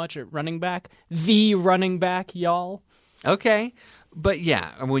fumbling too much at running back. The running back, y'all. Okay. But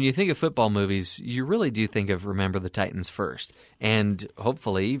yeah, when you think of football movies, you really do think of Remember the Titans first. And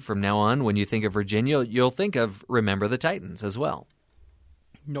hopefully, from now on, when you think of Virginia, you'll think of Remember the Titans as well.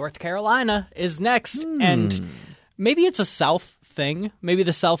 North Carolina is next. And maybe it's a South thing. Maybe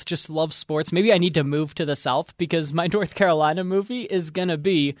the South just loves sports. Maybe I need to move to the South because my North Carolina movie is going to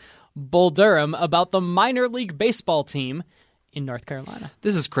be Bull Durham, about the minor league baseball team in North Carolina.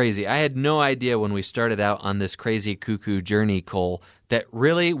 This is crazy. I had no idea when we started out on this crazy cuckoo journey, Cole, that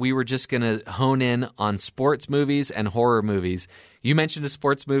really we were just going to hone in on sports movies and horror movies. You mentioned a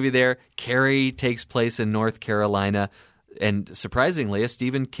sports movie there. Carrie takes place in North Carolina. And surprisingly, a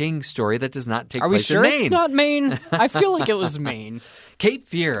Stephen King story that does not take place in Maine. Are we sure it's not Maine? I feel like it was Maine. Cape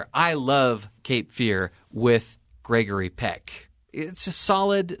Fear. I love Cape Fear with Gregory Peck. It's a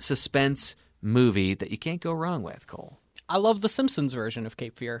solid suspense movie that you can't go wrong with, Cole. I love the Simpsons version of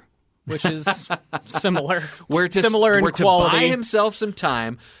Cape Fear, which is similar. Similar in quality. To buy himself some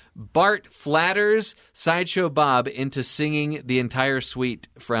time, Bart flatters Sideshow Bob into singing the entire suite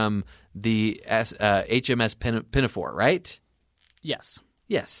from the HMS Pinafore, right? Yes.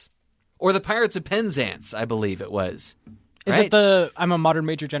 Yes. Or the Pirates of Penzance, I believe it was. Is right? it the I'm a Modern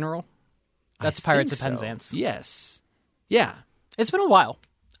Major General? That's Pirates of so. Penzance. Yes. Yeah. It's been a while.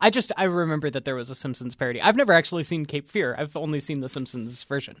 I remember that there was a Simpsons parody. I've never actually seen Cape Fear. I've only seen the Simpsons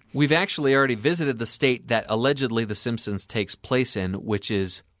version. We've actually already visited the state that allegedly the Simpsons takes place in, which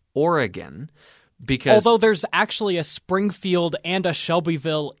is Oregon. Because although there's actually a Springfield and a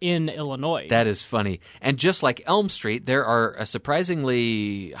Shelbyville in Illinois. That is funny. And just like Elm Street, there are a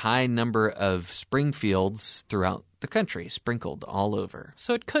surprisingly high number of Springfields throughout the country, sprinkled all over.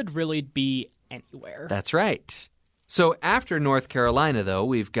 So it could really be anywhere. That's right. So after North Carolina, though,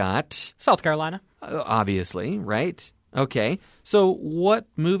 we've got South Carolina. Obviously, right? Okay. So what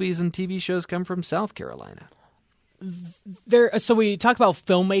movies and TV shows come from South Carolina? So we talk about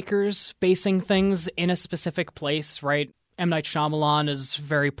filmmakers basing things in a specific place, right? M. Night Shyamalan is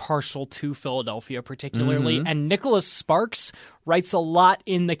very partial to Philadelphia particularly, and Nicholas Sparks writes a lot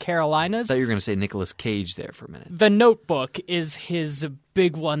in the Carolinas. I thought you were going to say Nicolas Cage there for a minute. The Notebook is his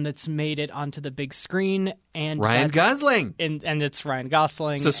big one that's made it onto the big screen. And Ryan Gosling! And it's Ryan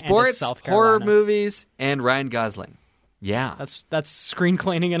Gosling. So sports, South horror movies, and Ryan Gosling. Yeah. That's screen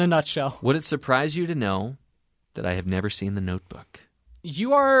cleaning in a nutshell. Would it surprise you to know that I have never seen The Notebook?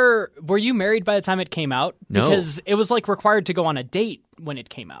 Were you married by the time it came out? No. Because it was like required to go on a date when it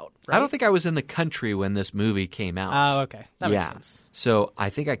came out, right? I don't think I was in the country when this movie came out. Oh, okay. That makes sense. So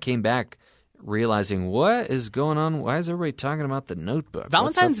I think I came back realizing, what is going on? Why is everybody talking about The Notebook?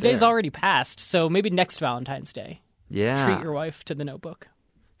 Valentine's Day's already passed, so maybe next Valentine's Day. Yeah. Treat your wife to The Notebook.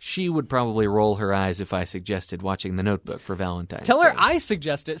 She would probably roll her eyes if I suggested watching The Notebook for Valentine's Day. Tell her I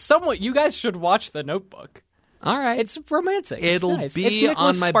suggest it. You guys should watch The Notebook. All right. It's romantic. It's It'll nice. be It's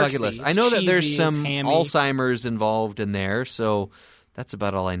Nicholas on my bucket Sparksy. list. I It's know that there's cheesy, some it's hammy. Alzheimer's involved in there, so that's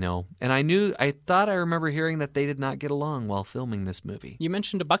about all I know. And I thought I remember hearing that they did not get along while filming this movie. You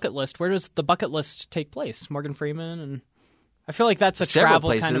mentioned a bucket list. Where does the bucket list take place? Morgan Freeman, and I feel like that's a Several travel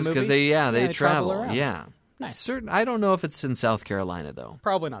places kind of movie. because they travel. around. Yeah. Nice. I don't know if it's in South Carolina though.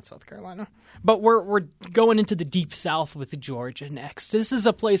 Probably not South Carolina. But we're going into the deep south with Georgia next. This is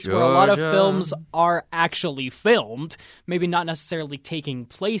a place where a lot of Georgia. films are actually filmed. Maybe not necessarily taking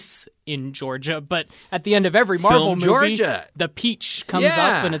place in Georgia, but at the end of every Marvel Film movie, Georgia. the peach comes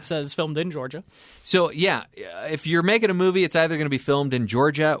Yeah. up and it says filmed in Georgia. So yeah, if you're making a movie, it's either going to be filmed in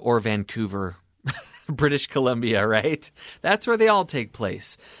Georgia or Vancouver, British Columbia, right? That's where they all take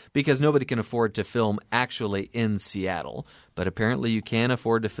place because nobody can afford to film actually in Seattle. But apparently you can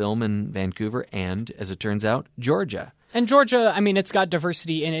afford to film in Vancouver and, as it turns out, Georgia. And Georgia, I mean, it's got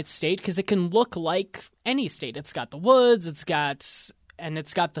diversity in its state because it can look like any state. It's got the woods, it's got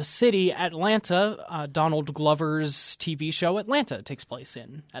the city, Atlanta. Donald Glover's TV show Atlanta takes place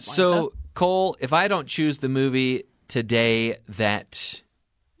in Atlanta. So, Cole, if I don't choose the movie today that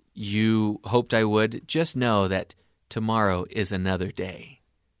you hoped I would, just know that tomorrow is another day.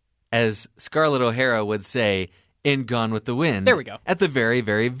 As Scarlett O'Hara would say in Gone with the Wind. There we go. At the very,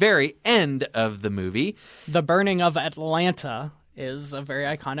 very, very end of the movie. The burning of Atlanta is a very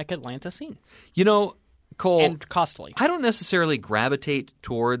iconic Atlanta scene. You know, Cole, And costly. I don't necessarily gravitate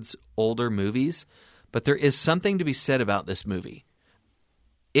towards older movies, but there is something to be said about this movie.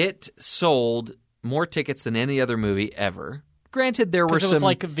 It sold more tickets than any other movie ever. Granted, there were Because it some... was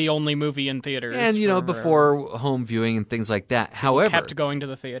like the only movie in theaters. and, you know, for, before home viewing and things like that. However, kept going to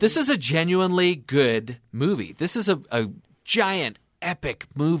the theater. this is a genuinely good movie. This is a giant, epic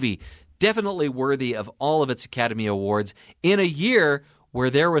movie. Definitely worthy of all of its Academy Awards in a year where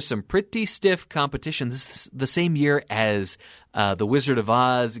there was some pretty stiff competition. This is the same year as The Wizard of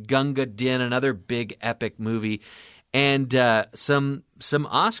Oz, Gunga Din, another big epic movie, and some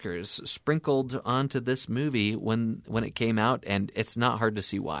Oscars sprinkled onto this movie when it came out, and it's not hard to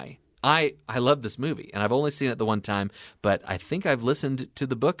see why. I love this movie, and I've only seen it the one time, but I think I've listened to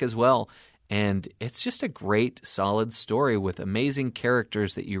the book as well, and it's just a great, solid story with amazing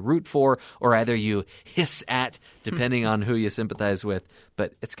characters that you root for or either you hiss at, depending on who you sympathize with,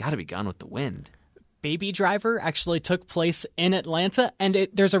 but it's got to be Gone with the Wind. Baby Driver actually took place in Atlanta, and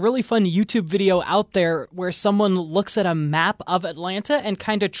there's a really fun YouTube video out there where someone looks at a map of Atlanta and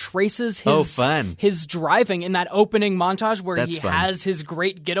kind of traces his driving in that opening montage where That's he fun. has his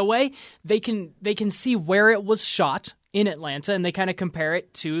great getaway. They can see where it was shot in Atlanta, and they kind of compare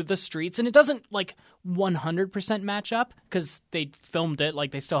it to the streets, and it doesn't like 100% match up because they filmed it,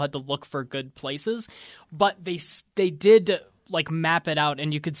 like they still had to look for good places, but they did like map it out,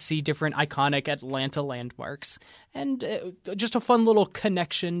 and you could see different iconic Atlanta landmarks, and just a fun little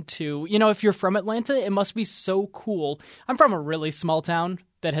connection to, you know, if you're from Atlanta, it must be so cool. I'm from a really small town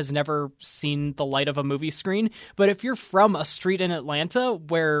that has never seen the light of a movie screen, but if you're from a street in Atlanta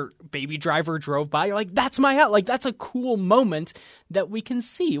where Baby Driver drove by, you're like, that's my house. Like, that's a cool moment that we can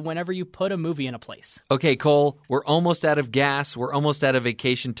see whenever you put a movie in a place. Okay, Cole, we're almost out of gas. We're almost out of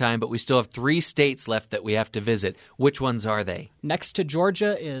vacation time, but we still have 3 states left that we have to visit. Which ones are they? Next to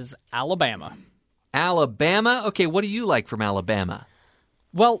Georgia is Alabama. Alabama? Okay, what do you like from Alabama?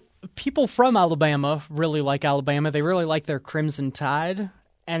 Well, people from Alabama really like Alabama. They really like their Crimson Tide.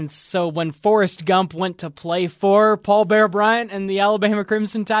 And so when Forrest Gump went to play for Paul Bear Bryant and the Alabama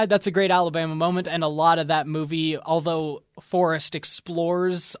Crimson Tide, that's a great Alabama moment. And a lot of that movie, although Forrest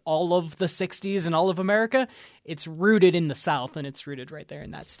explores all of the 60s and all of America, it's rooted in the South, and it's rooted right there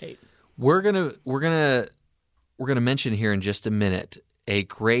in that state. We're gonna mention here in just a minute a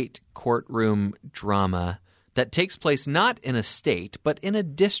great courtroom drama that takes place not in a state, but in a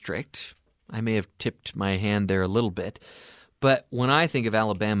district. I may have tipped my hand there a little bit. But when I think of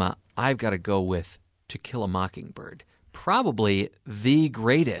Alabama, I've got to go with To Kill a Mockingbird. Probably the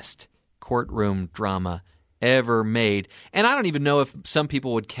greatest courtroom drama ever made. And I don't even know if some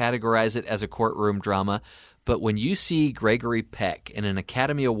people would categorize it as a courtroom drama, but when you see Gregory Peck in an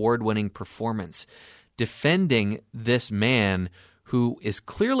Academy Award-winning performance defending this man who is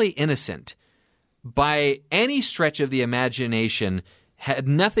clearly innocent, by any stretch of the imagination, had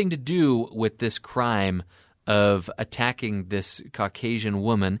nothing to do with this crime of attacking this Caucasian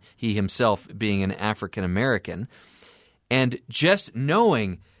woman, he himself being an African American, and just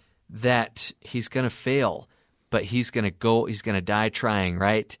knowing that he's going to fail, but he's going to die trying,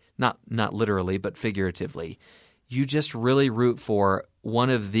 right? Not literally, but figuratively. You just really root for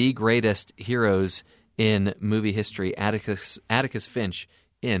one of the greatest heroes in movie history. Atticus Finch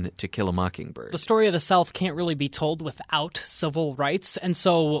in To Kill a Mockingbird. The story of the South can't really be told without civil rights, and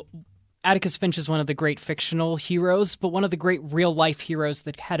so Atticus Finch is one of the great fictional heroes, but one of the great real-life heroes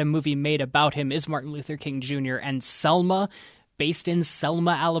that had a movie made about him is Martin Luther King Jr., and Selma, based in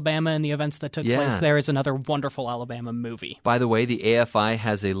Selma, Alabama, and the events that took place there, is another wonderful Alabama movie. By the way, the AFI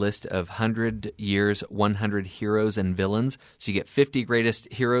has a list of 100 years, 100 heroes and villains. So you get 50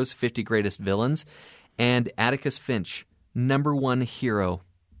 greatest heroes, 50 greatest villains. And Atticus Finch, number one hero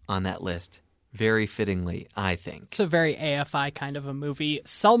on that list. Very fittingly, I think. It's a very AFI kind of a movie.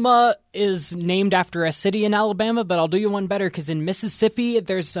 Selma is named after a city in Alabama, but I'll do you one better, because in Mississippi,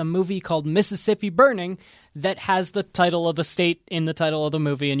 there's a movie called Mississippi Burning that has the title of the state in the title of the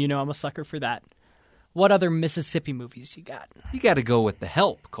movie, and you know I'm a sucker for that. What other Mississippi movies you got? You got to go with The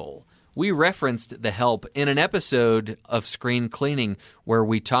Help, Cole. We referenced The Help in an episode of Screen Cleaning where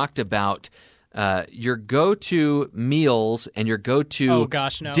we talked about your go-to meals and your go-to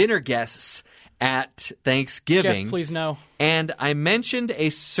dinner guests at Thanksgiving. Jeff, please no. And I mentioned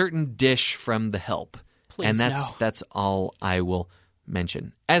a certain dish from The Help. Please and no. that's all I will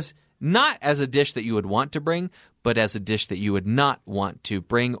mention. Not as a dish that you would want to bring, but as a dish that you would not want to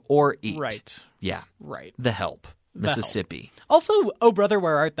bring or eat. Right. Yeah. Right. The Help, Mississippi. Also, Oh Brother,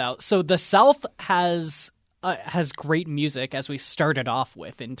 Where Art Thou? So the South has great music, as we started off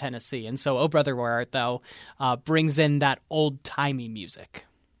with in Tennessee. And so Oh Brother, Where Art Thou brings in that old-timey music.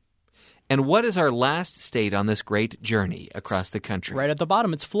 And what is our last state on this great journey across the country? Right at the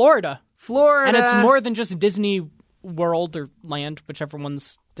bottom, it's Florida. Florida! And it's more than just Disney World or Land, whichever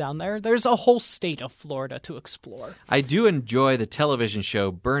one's down there. There's a whole state of Florida to explore. I do enjoy the television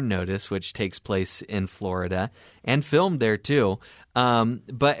show Burn Notice, which takes place in Florida and filmed there too.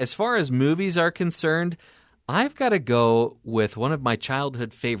 But as far as movies are concerned, I've got to go with one of my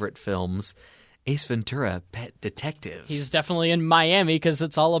childhood favorite films, Ace Ventura, Pet Detective. He's definitely in Miami because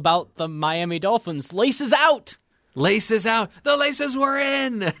it's all about the Miami Dolphins. Laces out! Laces out! The laces were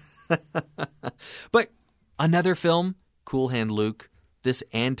in! But another film, Cool Hand Luke, this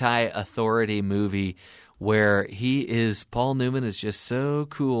anti-authority movie where Paul Newman is just so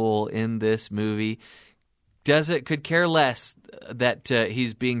cool in this movie. Could care less that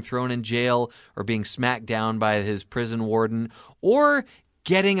he's being thrown in jail or being smacked down by his prison warden or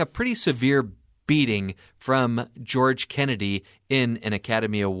getting a pretty severe beating from George Kennedy in an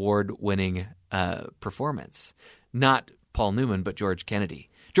Academy Award-winning performance. Not Paul Newman, but George Kennedy.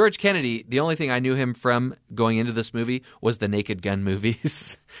 George Kennedy, the only thing I knew him from going into this movie was the Naked Gun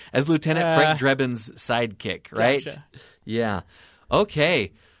movies as Lieutenant Frank Drebin's sidekick, right? Gotcha. Yeah.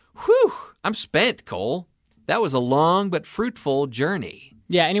 Okay. Whew. I'm spent, Cole. That was a long but fruitful journey.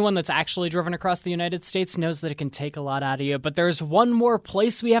 Yeah, anyone that's actually driven across the United States knows that it can take a lot out of you. But there's one more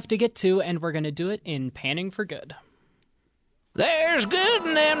place we have to get to, and we're going to do it in Panning for Good. There's good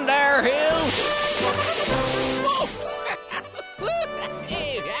in them there hills.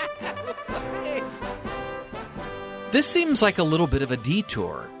 This seems like a little bit of a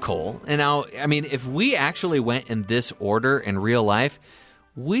detour, Cole. And now, I mean, if we actually went in this order in real life,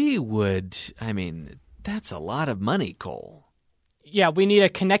 we would, that's a lot of money, Cole. Yeah, we need a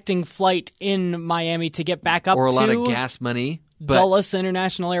connecting flight in Miami to get back up to... Or a lot of gas money. Dulles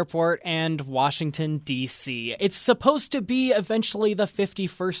International Airport and Washington, D.C. It's supposed to be eventually the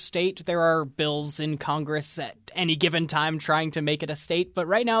 51st state. There are bills in Congress at any given time trying to make it a state, but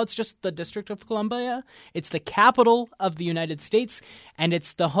right now it's just the District of Columbia. It's the capital of the United States, and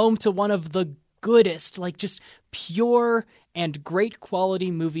it's the home to one of the goodest, just pure and great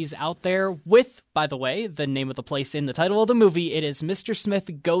quality movies out there with, by the way, the name of the place in the title of the movie. It is Mr.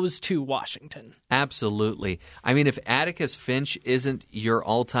 Smith Goes to Washington. Absolutely. I mean, if Atticus Finch isn't your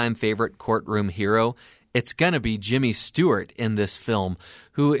all-time favorite courtroom hero, it's going to be Jimmy Stewart in this film,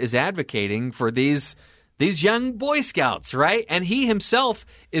 who is advocating for these young Boy Scouts, right? And he himself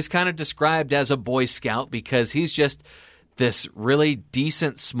is kind of described as a Boy Scout because he's just this really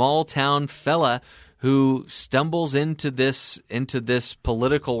decent small-town fella who stumbles into this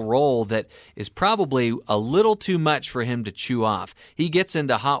political role that is probably a little too much for him to chew off. He gets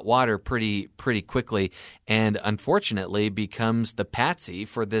into hot water pretty quickly and unfortunately becomes the patsy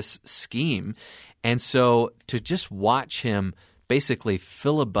for this scheme. And so to just watch him basically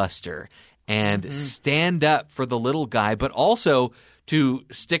filibuster and stand up for the little guy, but also to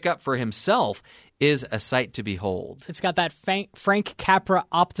stick up for himself is a sight to behold. It's got that Frank Capra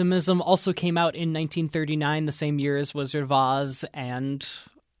optimism. Also came out in 1939, the same year as Wizard of Oz, and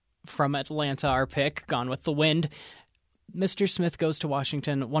from Atlanta, our pick, Gone with the Wind. Mr. Smith Goes to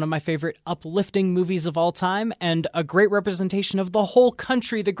Washington, one of my favorite uplifting movies of all time, and a great representation of the whole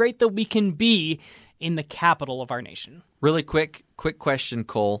country, the great that we can be in the capital of our nation. Really quick question,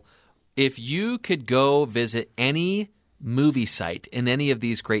 Cole. If you could go visit any movie site in any of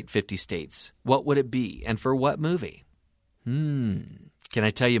these great 50 states, what would it be, and for what movie? Can I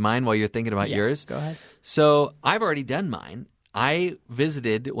tell you mine while you're thinking about yours? Go ahead. So I've already done mine. I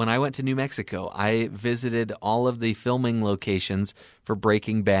visited, when I went to New Mexico, I visited all of the filming locations for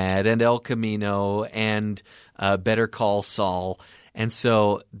Breaking Bad and El Camino and Better Call Saul. And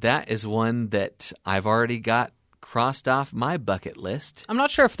so that is one that I've already got crossed off my bucket list. I'm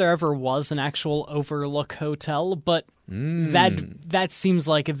not sure if there ever was an actual Overlook hotel, but that seems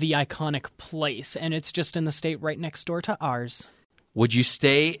like the iconic place, and it's just in the state right next door to ours. Would you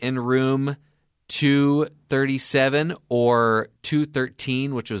stay in room 237 or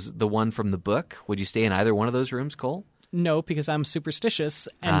 213, which was the one from the book? Would you stay in either one of those rooms, Cole? No, because I'm superstitious,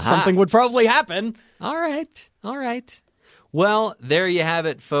 and something would probably happen. All right. Well, there you have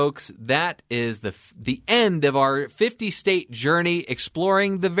it, folks. That is the end of our 50-state journey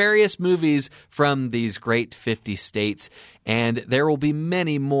exploring the various movies from these great 50 states. And there will be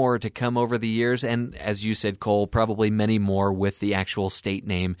many more to come over the years. And as you said, Cole, probably many more with the actual state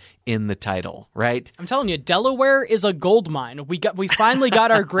name in the title, right? I'm telling you, Delaware is a gold mine. We finally got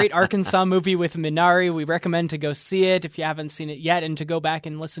our great Arkansas movie with Minari. We recommend to go see it if you haven't seen it yet, and to go back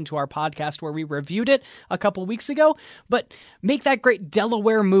and listen to our podcast where we reviewed it a couple weeks ago. But make that great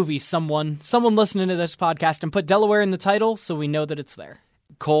Delaware movie, someone listening to this podcast, and put Delaware in the title so we know that it's there.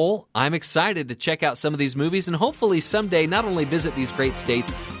 Cole, I'm excited to check out some of these movies and hopefully someday not only visit these great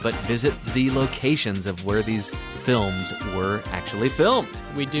states, but visit the locations of where these films were actually filmed.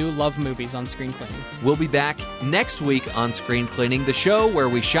 We do love movies on Screen Cleaning. We'll be back next week on Screen Cleaning, the show where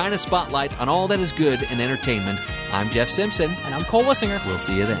we shine a spotlight on all that is good in entertainment. I'm Jeff Simpson. And I'm Cole Wissinger. We'll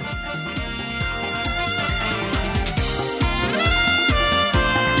see you then.